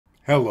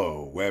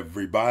Hello,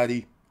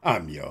 everybody.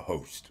 I'm your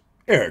host,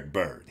 Eric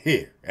Bird,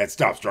 here at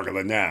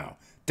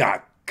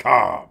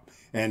StopStrugglingNow.com.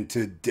 And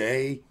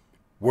today,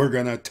 we're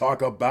going to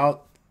talk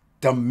about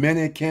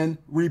Dominican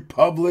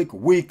Republic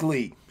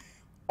Weekly.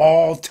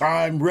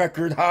 All-time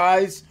record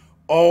highs.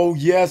 Oh,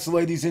 yes,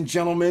 ladies and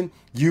gentlemen.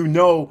 You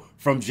know,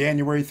 from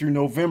January through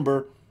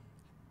November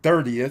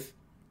 30th,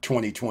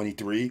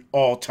 2023,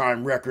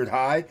 all-time record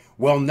high.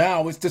 Well,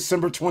 now it's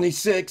December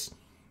 26th.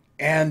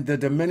 And the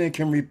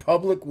Dominican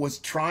Republic was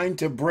trying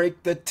to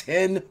break the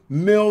 10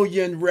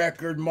 million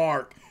record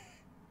mark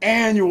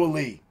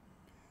annually.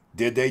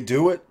 Did they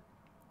do it?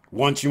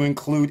 Once you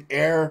include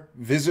air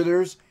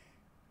visitors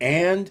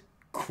and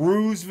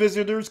cruise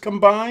visitors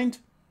combined?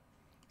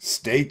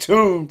 Stay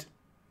tuned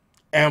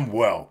and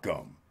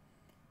welcome.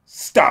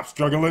 Stop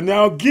struggling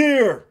now,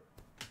 gear.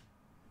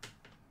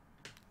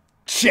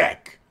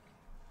 Check.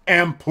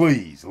 And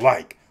please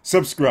like,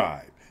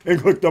 subscribe, and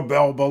click the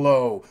bell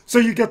below so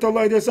you get the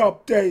latest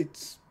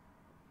updates.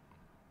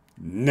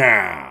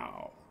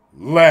 Now,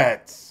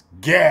 let's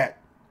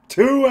get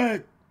to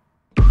it.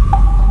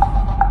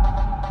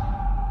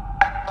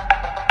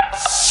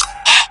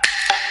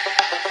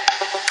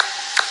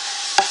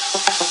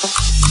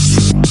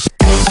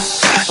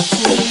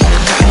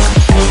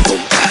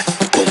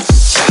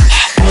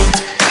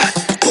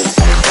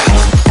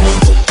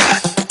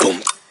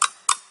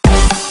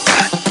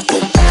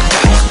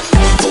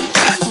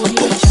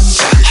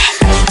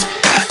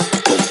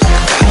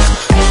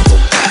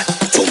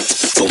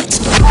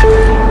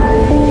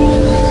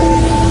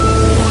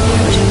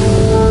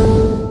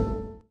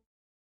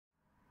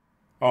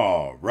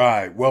 All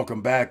right,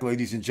 welcome back,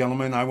 ladies and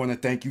gentlemen. I want to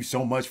thank you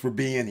so much for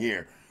being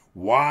here.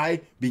 Why?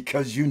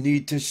 Because you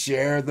need to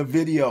share the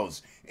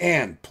videos.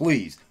 And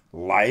please,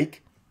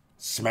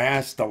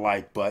 smash the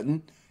like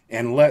button,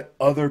 and let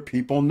other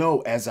people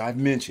know, as I've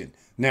mentioned.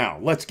 Now,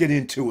 let's get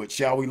into it,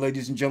 shall we,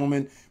 ladies and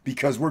gentlemen?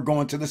 Because we're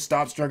going to the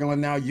Stop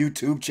Struggling Now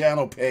YouTube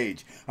channel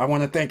page. I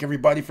want to thank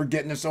everybody for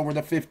getting us over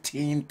the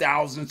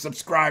 15,000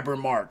 subscriber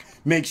mark.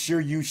 Make sure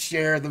you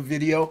share the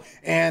video.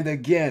 And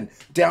again,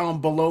 down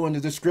below in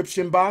the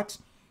description box,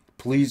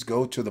 please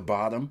go to the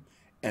bottom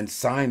and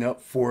sign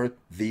up for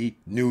the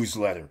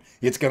newsletter.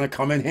 It's going to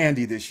come in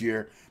handy this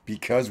year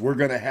because we're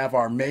going to have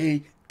our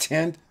May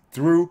 10th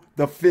through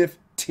the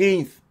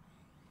 15th.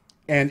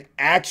 And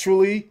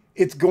actually,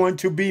 it's going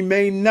to be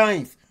May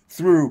 9th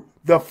through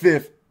the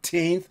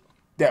 15th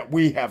that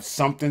we have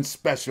something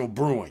special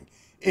brewing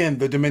in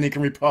the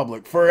Dominican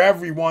Republic for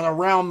everyone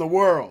around the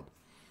world.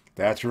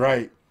 That's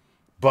right.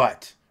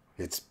 But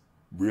it's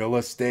real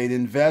estate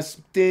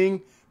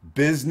investing,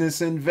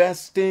 business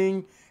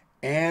investing,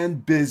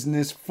 and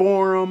business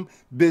forum,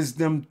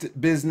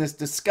 business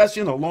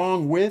discussion,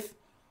 along with,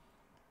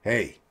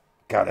 hey,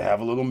 gotta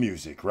have a little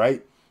music,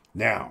 right?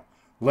 Now,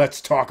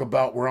 let's talk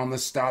about, we're on the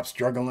Stop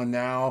Struggling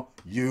Now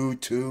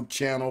YouTube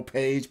channel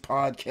page,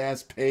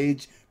 podcast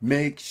page.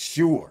 Make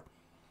sure,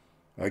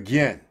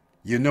 again,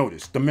 you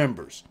notice the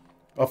members.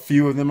 A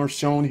few of them are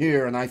shown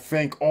here, and I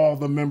thank all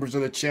the members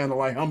of the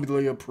channel. I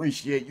humbly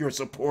appreciate your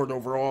support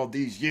over all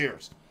these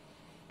years.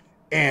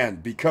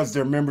 And because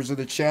they're members of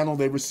the channel,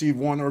 they receive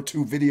 1 or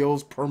 2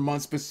 videos per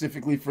month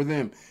specifically for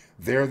them.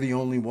 They're the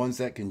only ones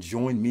that can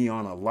join me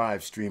on a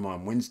live stream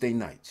on Wednesday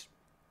nights.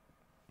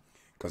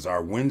 Because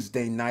our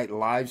Wednesday night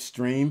live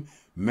stream,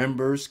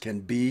 members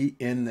can be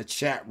in the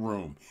chat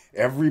room.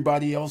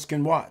 Everybody else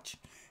can watch.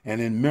 And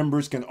then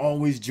members can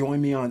always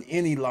join me on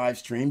any live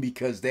stream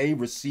because they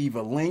receive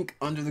a link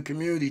under the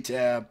community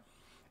tab.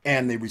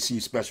 And they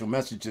receive special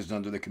messages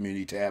under the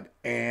community tab.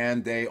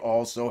 And they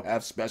also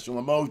have special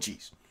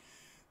emojis.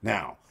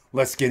 Now,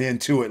 let's get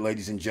into it,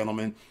 ladies and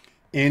gentlemen.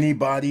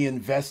 Anybody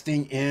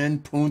investing in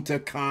Punta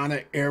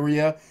Cana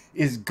area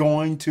is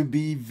going to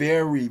be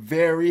very,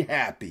 very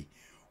happy.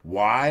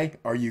 Why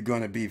are you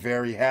going to be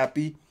very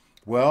happy?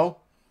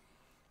 Well,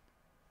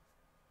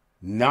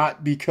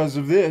 not because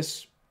of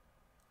this,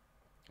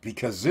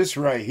 because this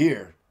right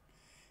here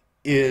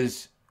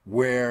is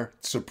where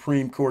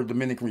Supreme Court of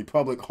Dominican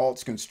Republic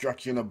halts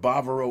construction of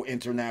Bavaro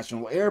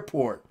International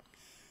Airport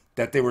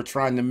that they were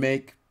trying to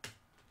make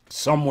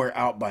somewhere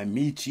out by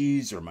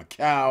Michis or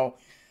Macau.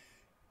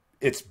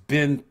 It's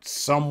been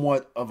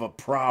somewhat of a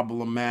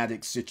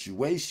problematic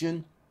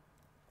situation,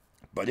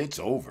 but it's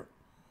over.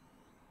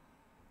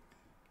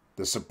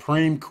 The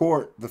Supreme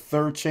Court, the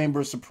Third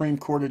Chamber Supreme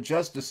Court of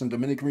Justice in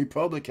Dominican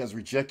Republic, has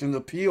rejected an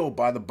appeal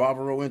by the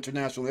Bavaro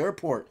International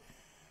Airport,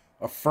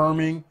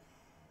 affirming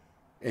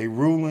a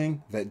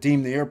ruling that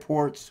deemed the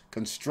airport's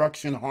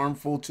construction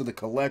harmful to the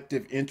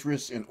collective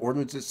interests in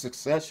order to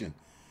succession.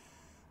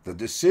 The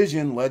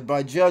decision, led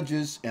by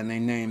judges, and they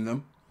name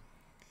them,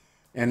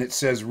 and it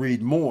says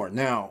read more.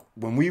 Now,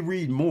 when we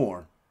read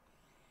more,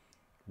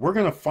 we're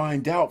going to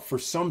find out, for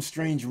some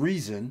strange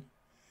reason,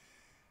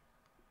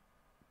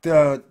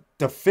 the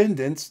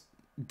defendants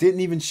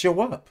didn't even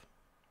show up.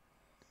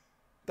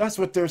 That's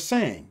what they're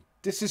saying.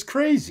 This is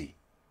crazy.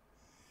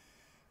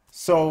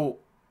 So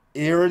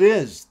here it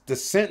is. The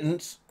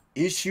sentence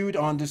issued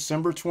on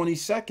December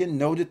 22nd,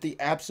 noted the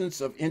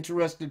absence of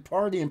interested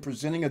party in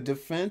presenting a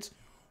defense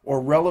or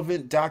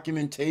relevant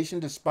documentation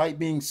despite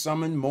being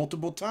summoned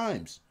multiple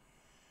times.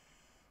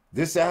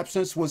 This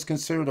absence was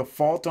considered a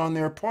fault on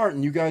their part,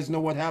 and you guys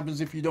know what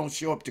happens if you don't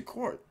show up to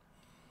court.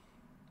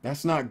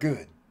 That's not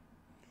good.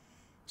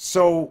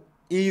 So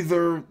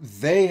either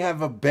they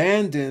have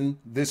abandoned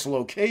this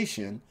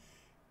location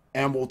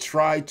and will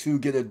try to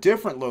get a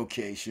different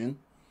location.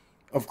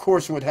 Of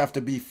course, it would have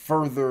to be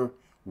further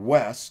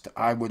west,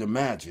 I would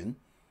imagine.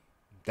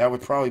 That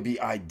would probably be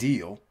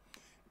ideal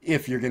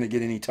if you're going to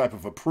get any type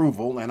of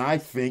approval. And I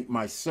think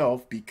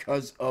myself,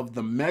 because of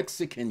the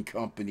Mexican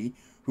company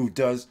who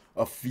does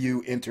a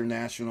few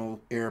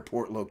international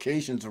airport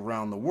locations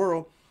around the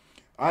world,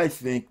 I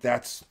think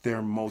that's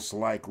their most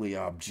likely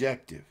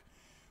objective.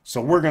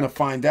 So we're going to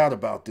find out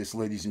about this,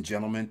 ladies and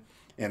gentlemen.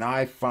 And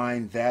I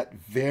find that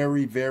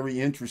very,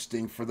 very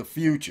interesting for the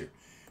future.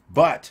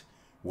 But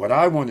what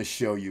I want to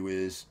show you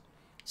is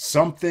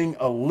something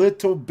a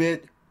little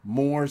bit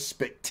more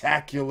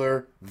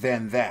spectacular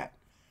than that.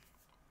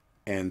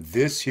 And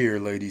this here,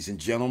 ladies and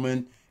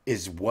gentlemen,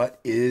 is what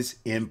is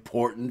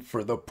important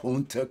for the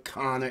Punta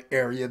Cana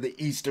area, the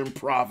eastern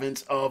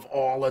province of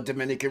all of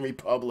Dominican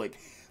Republic.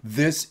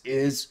 This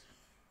is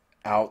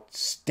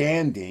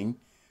outstanding,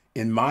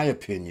 in my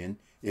opinion,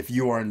 if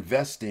you are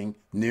investing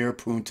near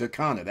Punta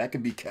Cana. That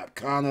could be Cap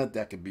Cana,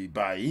 that could be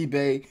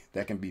Baibe,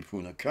 that can be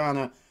Punta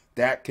Cana,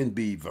 that can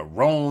be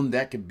Verón,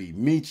 that could be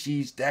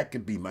Michis, that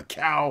could be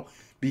Macau,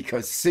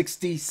 because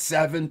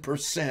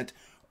 67%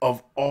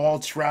 of all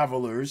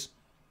travelers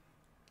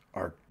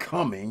are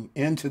coming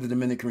into the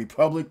Dominican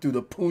Republic through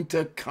the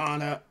Punta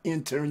Cana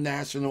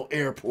International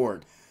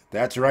Airport.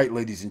 That's right,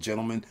 ladies and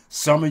gentlemen.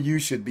 Some of you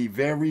should be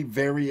very,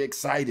 very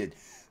excited.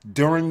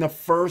 During the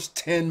first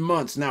 10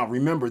 months, now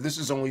remember, this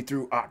is only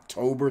through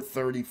October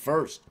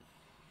 31st.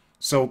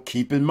 So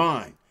keep in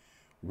mind,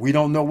 we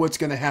don't know what's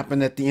going to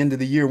happen at the end of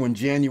the year when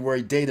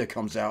January data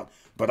comes out,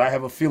 but I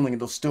have a feeling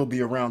it'll still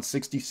be around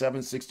 67,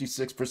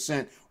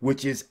 66%,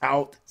 which is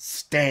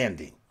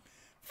outstanding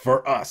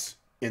for us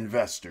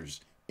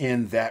investors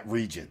in that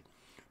region.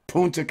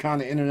 Punta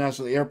Cana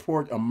International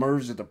Airport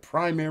emerged as the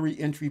primary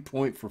entry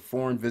point for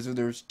foreign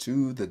visitors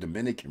to the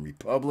Dominican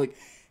Republic,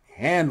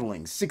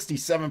 handling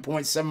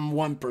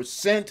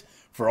 67.71%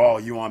 for all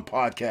you on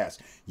podcasts.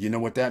 You know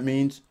what that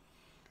means?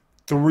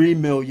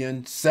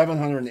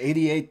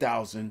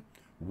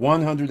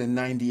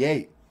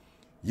 3,788,198.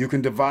 You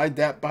can divide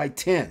that by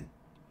 10.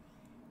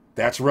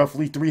 That's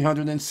roughly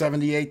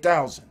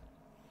 378,000.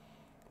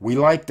 We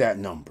like that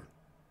number.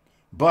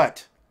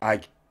 But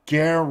I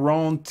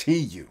guarantee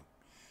you,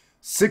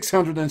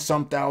 600 and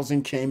some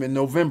thousand came in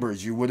November,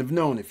 as you would have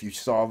known if you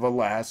saw the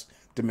last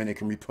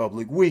Dominican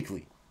Republic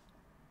Weekly.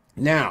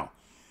 Now,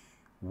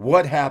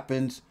 what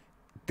happens?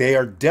 They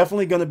are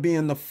definitely going to be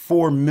in the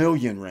 4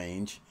 million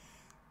range,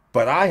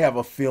 but I have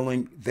a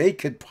feeling they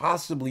could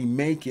possibly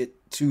make it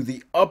to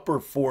the upper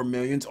 4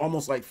 millions,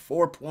 almost like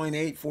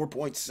 4.8,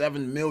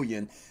 4.7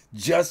 million,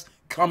 just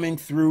coming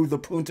through the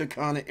Punta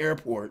Cana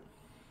airport.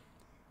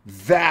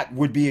 That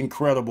would be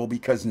incredible,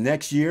 because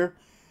next year,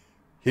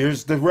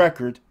 here's the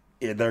record,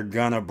 they're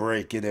going to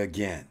break it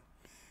again.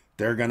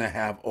 They're going to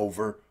have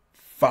over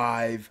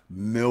 5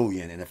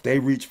 million. And if they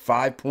reach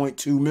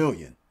 5.2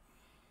 million,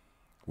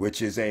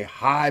 which is a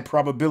high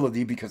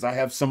probability because I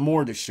have some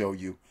more to show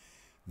you,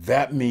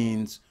 that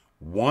means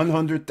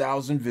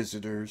 100,000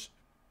 visitors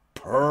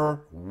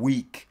per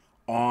week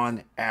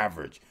on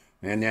average.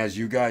 And as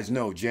you guys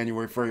know,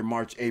 January, February,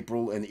 March,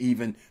 April, and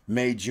even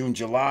May, June,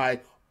 July,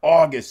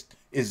 August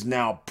is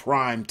now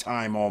prime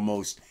time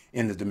almost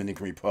in the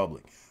Dominican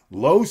Republic.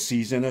 Low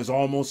season is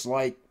almost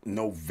like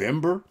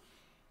November,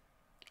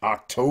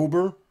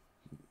 October,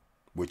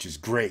 which is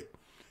great.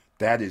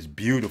 That is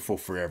beautiful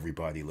for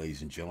everybody,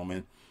 ladies and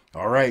gentlemen.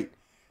 All right,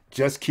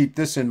 just keep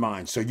this in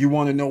mind. So you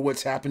want to know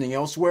what's happening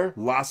elsewhere?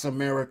 Las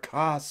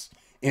Americas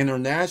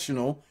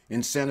International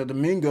in Santo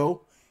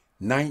Domingo,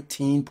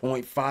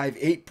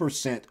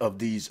 19.58% of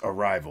these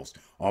arrivals,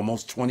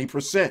 almost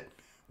 20%,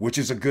 which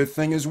is a good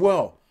thing as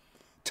well.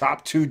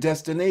 Top 2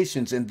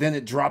 destinations, and then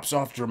it drops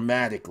off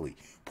dramatically.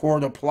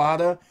 Puerto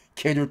Plata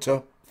catered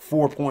to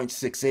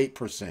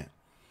 4.68%.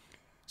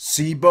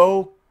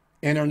 Cebu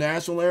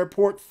International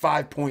Airport,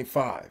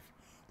 5.5%.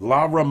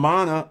 La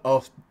Romana,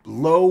 a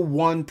low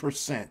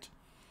 1%.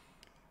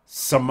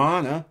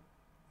 Samana,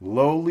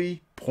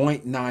 lowly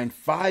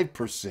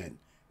 0.95%.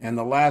 And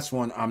the last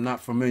one I'm not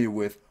familiar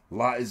with,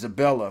 La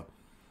Isabela,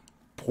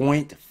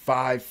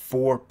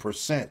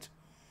 0.54%.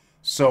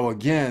 So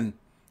again,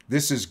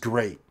 this is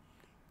great.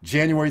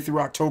 January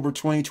through October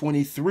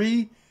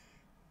 2023,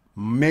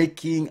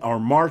 marking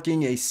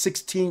a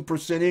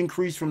 16%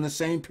 increase from the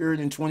same period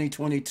in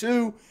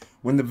 2022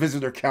 when the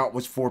visitor count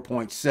was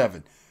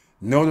 4.7.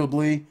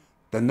 Notably,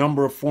 the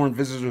number of foreign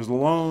visitors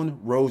alone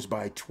rose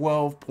by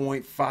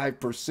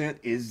 12.5%.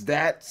 Is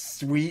that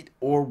sweet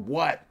or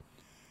what?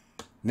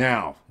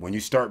 Now, when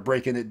you start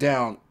breaking it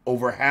down,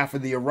 over half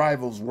of the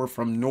arrivals were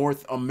from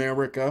North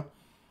America,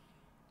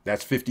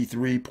 That's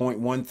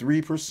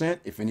 53.13%.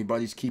 If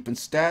anybody's keeping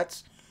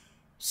stats,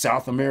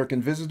 South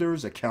American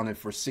visitors accounted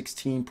for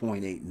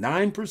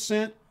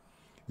 16.89%.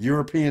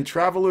 European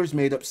travelers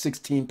made up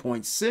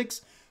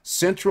 16.6%.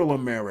 Central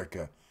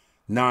America,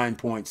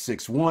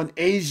 9.61%.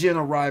 Asian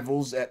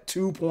arrivals at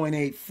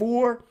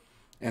 2.84%.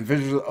 And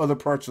visitors to other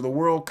parts of the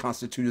world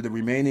constituted the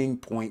remaining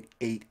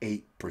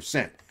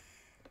 0.88%.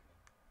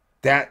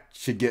 That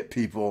should get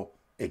people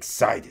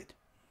excited.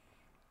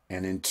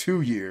 And in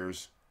 2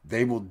 years,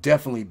 they will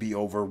definitely be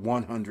over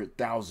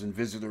 100,000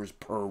 visitors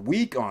per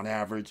week on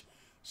average.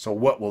 So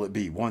what will it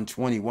be?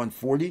 120,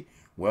 140?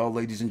 Well,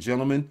 ladies and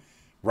gentlemen,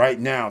 right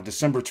now,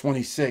 December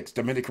 26th,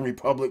 Dominican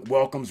Republic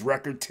welcomes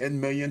record 10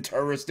 million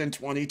tourists in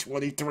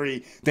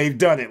 2023. They've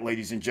done it,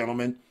 ladies and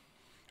gentlemen.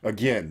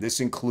 Again,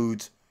 this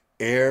includes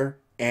air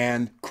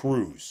and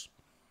cruise.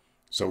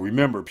 So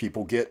remember,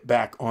 people get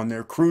back on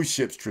their cruise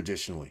ships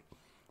traditionally.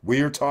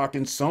 We are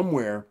talking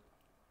somewhere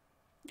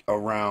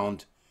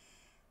around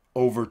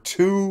over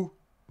 2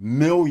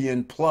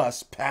 million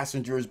plus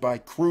passengers by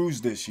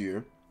cruise this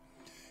year.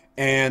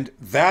 And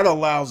that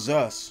allows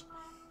us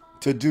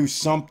to do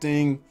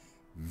something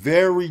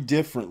very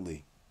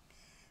differently,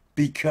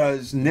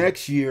 because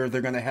next year they're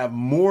going to have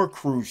more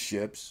cruise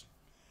ships.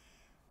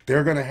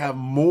 They're going to have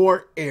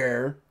more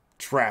air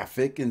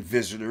traffic and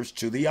visitors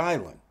to the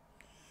island.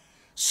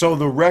 So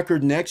the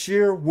record next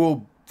year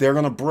they're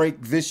going to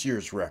break this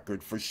year's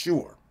record for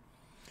sure.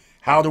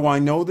 How do I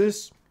know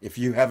this? If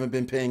you haven't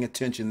been paying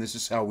attention, this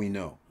is how we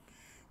know.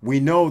 We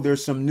know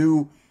there's some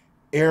new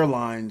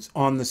airlines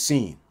on the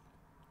scene.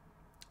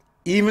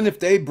 Even if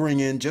they bring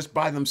in just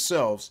by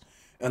themselves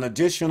an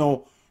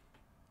additional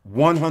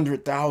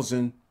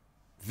 100,000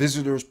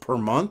 visitors per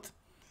month,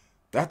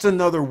 that's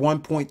another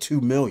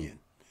 1.2 million.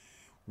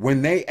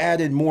 When they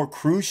added more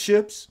cruise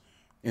ships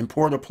in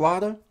Puerto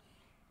Plata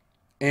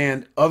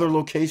and other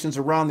locations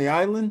around the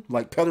island,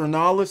 like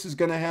Pedernales is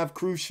going to have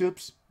cruise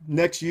ships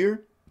next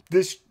year,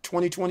 this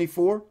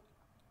 2024,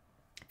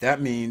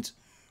 that means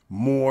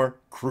more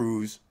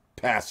cruise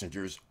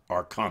passengers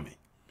are coming.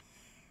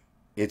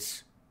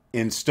 It's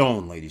in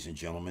stone, ladies and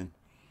gentlemen.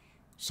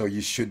 So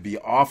you should be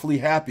awfully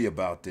happy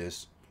about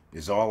this,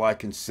 is all I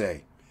can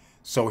say.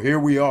 So here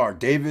we are.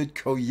 David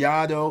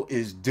Collado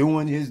is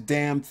doing his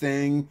damn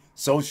thing.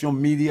 Social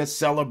media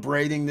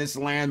celebrating this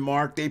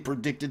landmark. They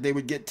predicted they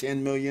would get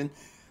 10 million.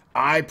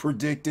 I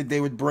predicted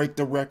they would break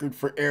the record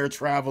for air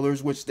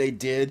travelers, which they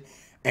did.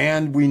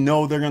 And we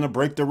know they're going to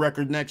break the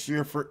record next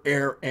year for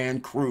air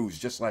and cruise,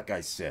 just like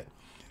I said.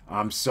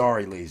 I'm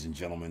sorry, ladies and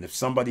gentlemen. If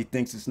somebody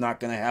thinks it's not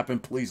going to happen,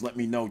 please let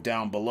me know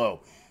down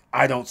below.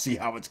 I don't see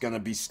how it's going to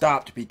be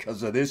stopped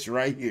because of this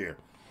right here.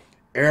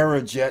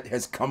 Aerojet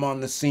has come on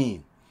the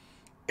scene.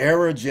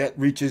 Aerojet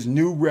reaches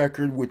new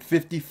record with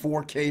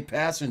 54K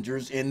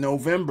passengers in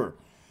November.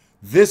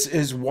 This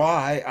is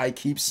why I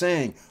keep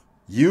saying,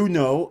 you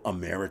know,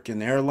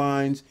 American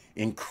Airlines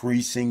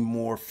increasing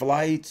more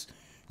flights.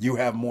 You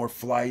have more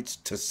flights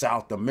to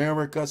South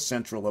America,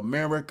 Central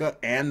America,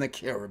 and the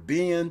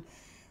Caribbean.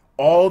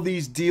 All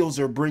these deals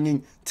are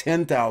bringing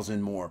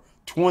 10,000 more,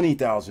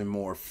 20,000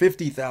 more,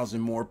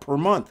 50,000 more per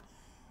month.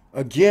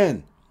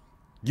 Again,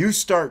 you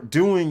start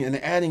doing and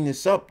adding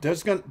this up, they're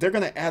going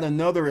to add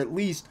another at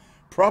least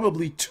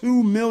probably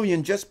 2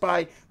 million just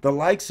by the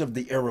likes of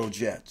the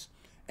Aerojets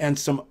and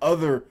some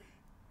other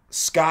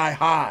Sky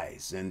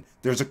Highs. And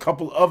there's a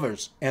couple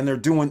others, and they're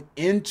doing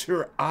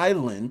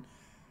inter-island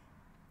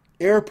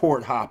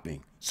airport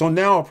hopping. So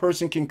now a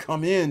person can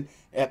come in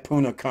at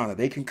Punta Cana.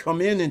 They can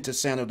come in into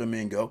Santo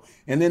Domingo,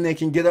 and then they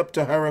can get up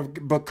to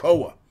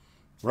Jarabacoa,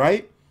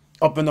 right?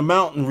 Up in the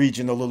mountain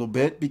region a little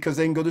bit, because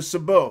they can go to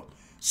Cebu.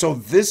 So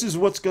this is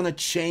what's going to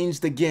change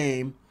the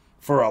game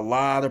for a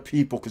lot of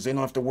people, because they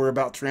don't have to worry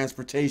about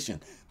transportation.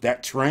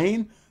 That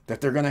train that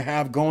they're going to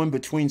have going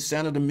between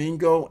Santo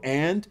Domingo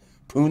and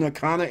Punta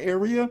Cana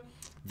area,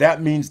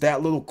 that means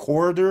that little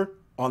corridor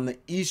on the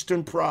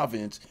eastern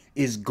province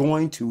is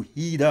going to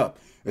heat up,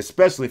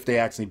 especially if they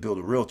actually build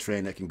a real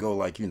train that can go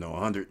like,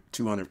 100,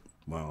 200,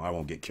 well, I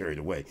won't get carried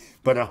away,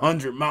 but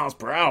 100 miles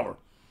per hour.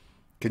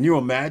 Can you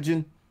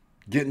imagine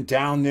getting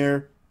down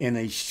there in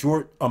a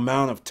short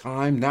amount of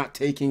time, not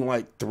taking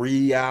like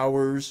 3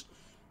 hours?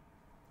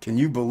 Can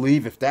you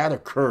believe if that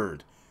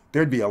occurred?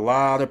 There'd be a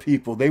lot of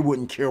people. They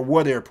wouldn't care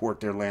what airport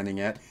they're landing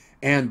at.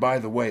 And by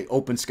the way,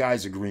 Open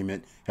Skies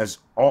Agreement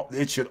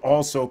it should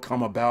also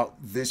come about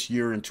this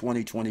year in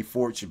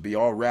 2024. It should be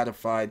all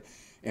ratified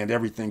and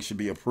everything should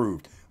be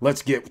approved.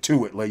 Let's get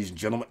to it, ladies and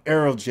gentlemen.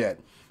 Aerojet,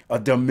 a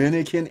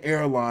Dominican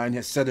airline,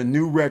 has set a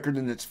new record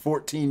in its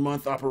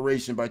 14-month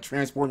operation by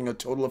transporting a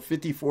total of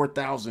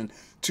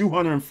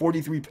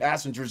 54,243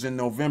 passengers in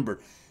November.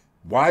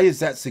 Why is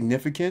that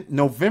significant?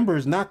 November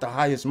is not the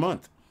highest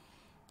month.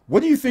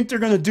 What do you think they're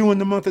going to do in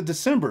the month of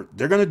December?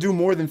 They're going to do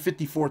more than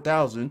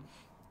 54,000.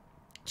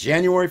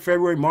 January,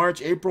 February,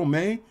 March, April,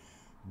 May,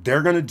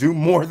 they're going to do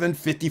more than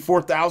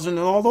 54,000 in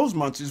all those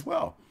months as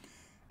well.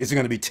 Is it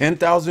going to be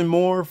 10,000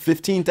 more,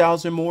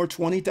 15,000 more,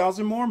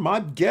 20,000 more?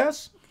 My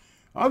guess,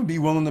 I'd be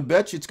willing to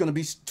bet you it's going to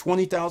be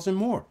 20,000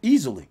 more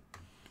easily.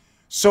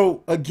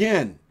 So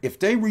again, if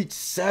they reach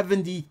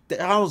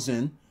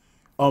 70,000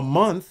 a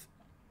month,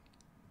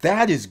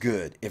 that is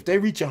good. If they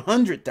reach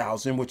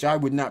 100,000, which I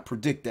would not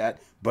predict that,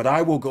 but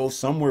I will go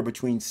somewhere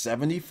between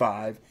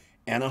 75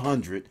 and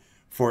 100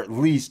 for at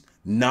least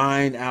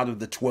 9 out of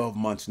the 12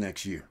 months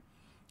next year.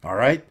 All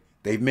right?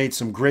 They've made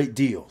some great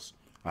deals.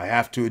 I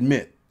have to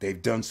admit,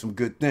 they've done some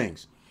good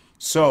things.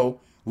 So,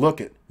 look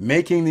at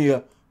making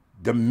the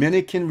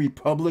Dominican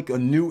Republic a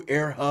new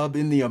air hub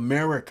in the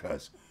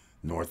Americas,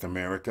 North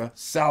America,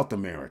 South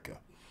America.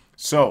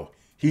 So,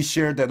 he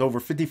shared that over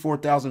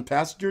 54,000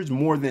 passengers,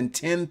 more than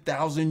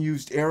 10,000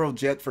 used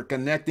Aerojet for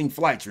connecting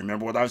flights.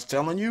 Remember what I was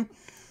telling you?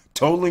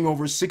 Totaling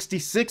over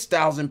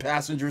 66,000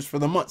 passengers for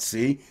the month.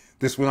 See,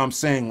 this is what I'm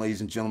saying,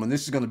 ladies and gentlemen.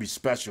 This is going to be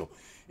special.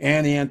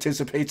 And he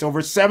anticipates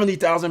over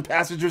 70,000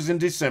 passengers in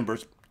December.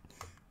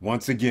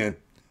 Once again,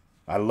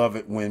 I love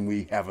it when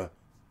we have a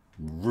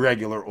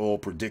regular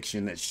old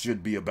prediction that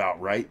should be about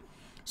right.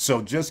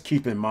 So just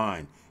keep in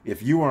mind,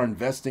 if you are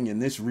investing in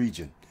this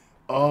region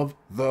of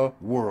the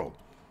world,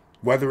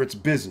 whether it's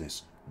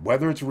business,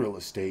 whether it's real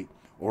estate,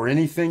 or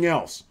anything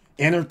else,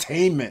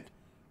 entertainment,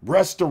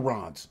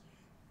 restaurants,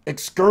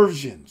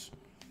 excursions,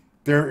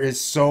 there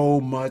is so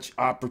much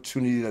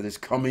opportunity that is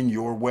coming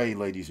your way,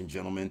 ladies and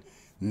gentlemen.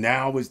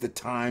 Now is the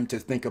time to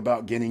think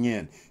about getting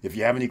in. If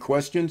you have any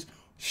questions,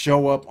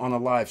 show up on a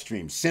live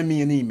stream. Send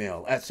me an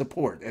email at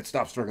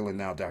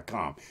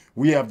support@stopstrugglingnow.com.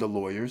 We have the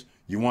lawyers.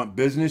 You want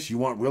business, you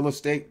want real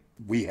estate,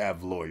 we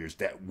have lawyers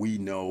that we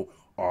know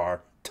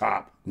are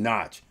top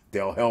notch.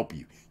 They'll help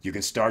you. You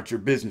can start your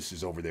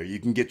businesses over there. You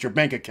can get your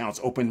bank accounts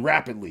open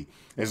rapidly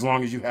as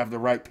long as you have the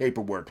right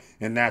paperwork.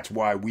 And that's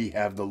why we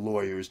have the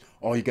lawyers.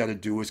 All you got to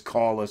do is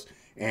call us,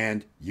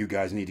 and you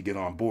guys need to get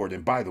on board.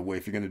 And by the way,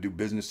 if you're going to do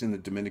business in the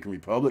Dominican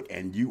Republic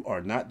and you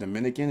are not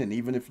Dominican, and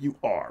even if you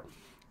are,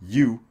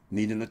 you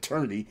need an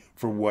attorney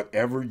for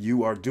whatever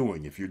you are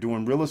doing. If you're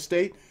doing real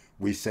estate,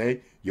 we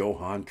say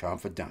Johan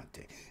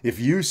Confidante. If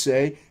you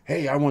say,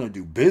 hey, I want to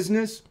do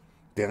business,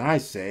 then I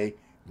say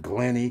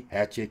Glenny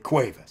Hatche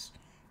Cuevas.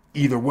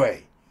 Either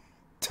way,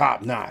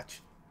 top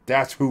notch.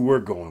 That's who we're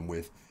going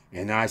with,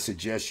 and I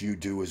suggest you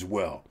do as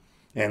well.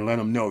 And let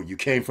them know you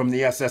came from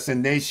the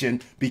SSN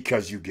Nation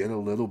because you get a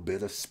little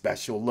bit of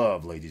special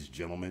love, ladies and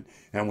gentlemen.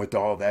 And with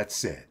all that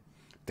said,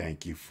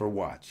 thank you for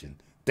watching.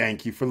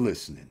 Thank you for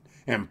listening.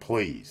 And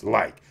please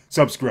like,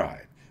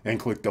 subscribe, and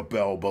click the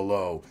bell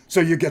below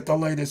so you get the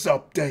latest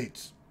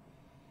updates.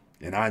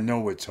 And I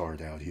know it's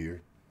hard out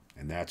here,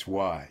 and that's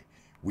why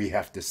we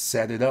have to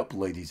set it up,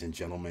 ladies and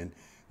gentlemen.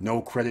 No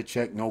credit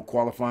check, no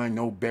qualifying,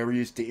 no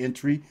barriers to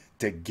entry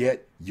to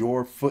get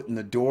your foot in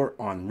the door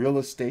on real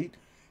estate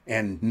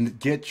and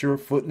get your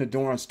foot in the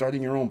door on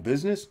starting your own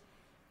business.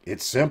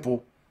 It's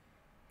simple.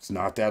 It's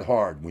not that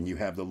hard when you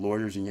have the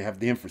lawyers and you have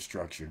the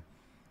infrastructure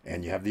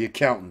and you have the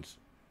accountants.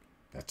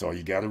 That's all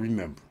you got to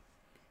remember.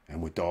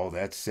 And with all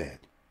that said,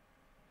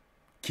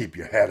 keep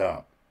your head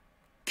up,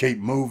 keep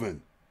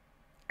moving,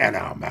 and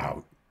I'm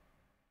out.